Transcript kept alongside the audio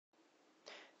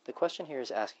The question here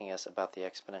is asking us about the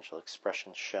exponential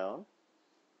expression shown,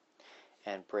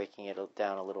 and breaking it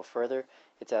down a little further,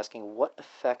 it's asking what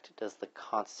effect does the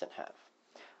constant have?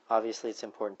 Obviously, it's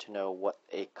important to know what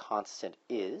a constant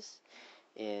is.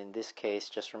 In this case,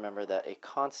 just remember that a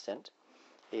constant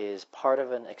is part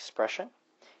of an expression.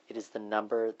 It is the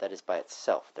number that is by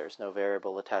itself. There's no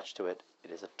variable attached to it.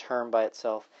 It is a term by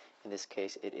itself. In this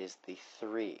case, it is the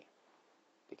 3,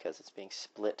 because it's being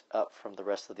split up from the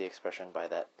rest of the expression by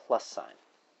that plus sign.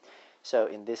 So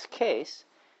in this case,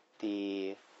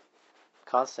 the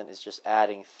constant is just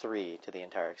adding 3 to the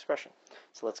entire expression.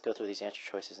 So let's go through these answer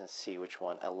choices and see which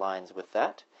one aligns with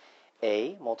that.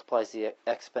 A multiplies the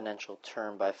exponential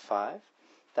term by 5.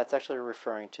 That's actually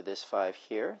referring to this 5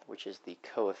 here, which is the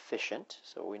coefficient,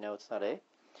 so we know it's not A.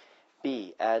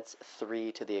 B adds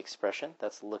 3 to the expression.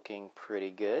 That's looking pretty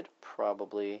good.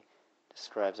 Probably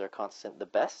describes our constant the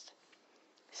best.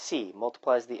 C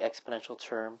multiplies the exponential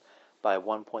term by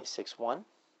 1.61.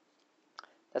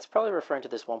 That's probably referring to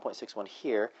this 1.61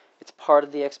 here. It's part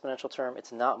of the exponential term.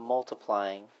 It's not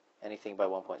multiplying anything by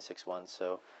 1.61,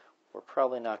 so we're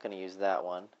probably not going to use that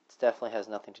one. It definitely has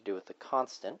nothing to do with the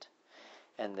constant.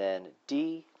 And then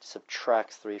D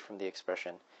subtracts 3 from the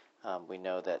expression. We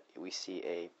know that we see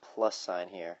a plus sign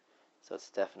here, so it's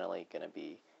definitely going to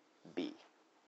be B.